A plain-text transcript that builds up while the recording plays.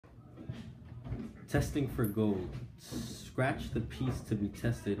Testing for gold. Scratch the piece to be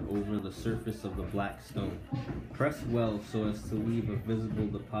tested over the surface of the black stone. Press well so as to leave a visible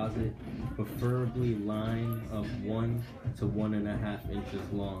deposit, preferably line of 1 to 1.5 inches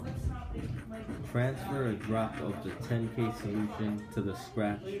long. Transfer a drop of the 10K solution to the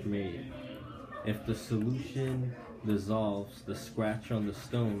scratch made. If the solution dissolves the scratch on the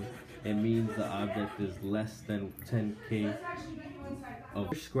stone, it means the object is less than 10K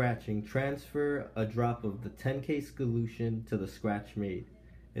of scratching. Transfer a drop of the 10K solution to the scratch made.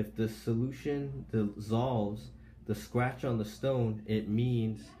 If the solution dissolves the scratch on the stone, it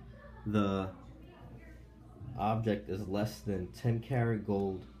means the object is less than 10 karat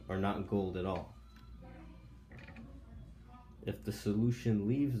gold or not gold at all. If the solution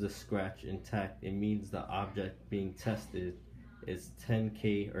leaves the scratch intact, it means the object being tested is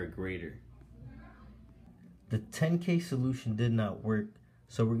 10K or greater. The 10K solution did not work,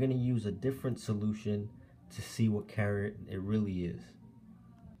 so we're going to use a different solution to see what karat it really is.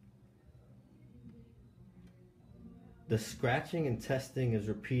 The scratching and testing is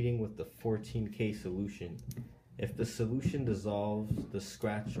repeating with the 14K solution. If the solution dissolves the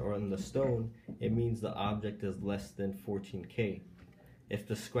scratch on the stone, it means the object is less than 14K. If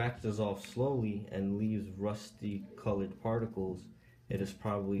the scratch dissolves slowly and leaves rusty colored particles, it is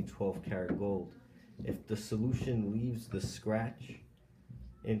probably 12 karat gold. If the solution leaves the scratch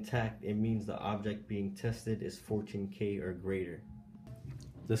intact, it means the object being tested is 14K or greater.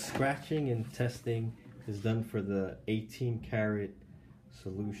 The scratching and testing is done for the 18 karat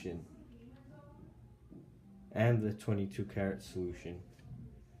solution and the 22 karat solution.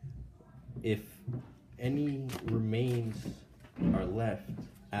 If any remains are left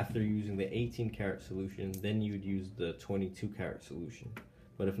after using the 18 karat solution, then you'd use the 22 karat solution.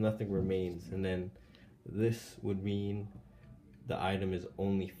 But if nothing remains, and then this would mean the item is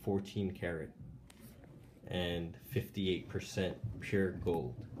only 14 karat and 58% pure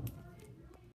gold.